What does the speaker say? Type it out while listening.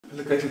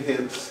Look over here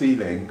at the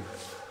ceiling.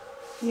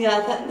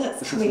 Yeah,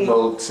 that's this coming. This is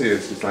mould too,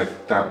 it's just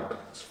like damp.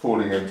 It's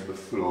falling into the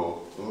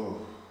floor. Oh.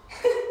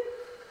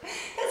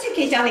 That's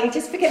okay, darling,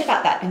 just forget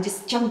about that and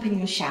just jump in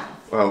your shower.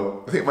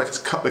 Well, I think I might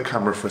just cut the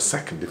camera for a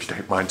second if you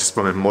don't mind, just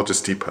for my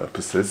modesty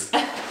purposes.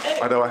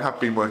 I know I have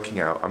been working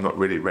out, I'm not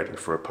really ready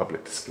for a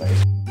public display.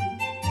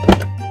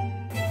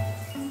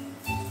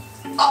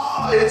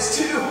 Oh, it's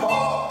too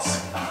hot!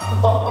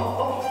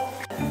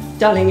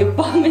 Darling, your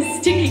bum is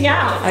sticking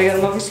out.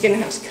 I'm obviously going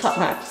to have to cut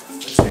that.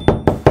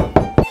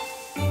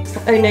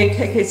 Oh no,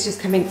 Coco's just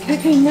coming.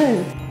 Coco,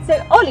 no.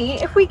 So Ollie,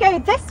 if we go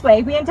this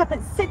way, we end up at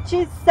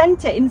Sitges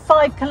Centre in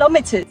 5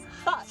 kilometres.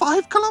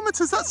 5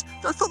 kilometres? I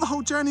thought the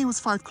whole journey was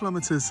 5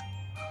 kilometres.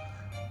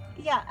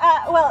 Yeah,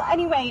 well,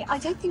 anyway, I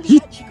don't think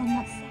we've actually gone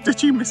that far.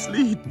 Did you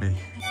mislead me?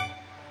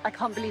 I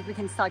can't believe we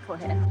can cycle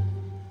here.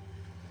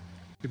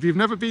 If you've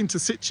never been to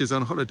Sitges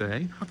on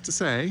holiday, I have to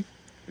say,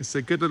 it's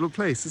a good little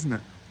place, isn't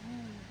it?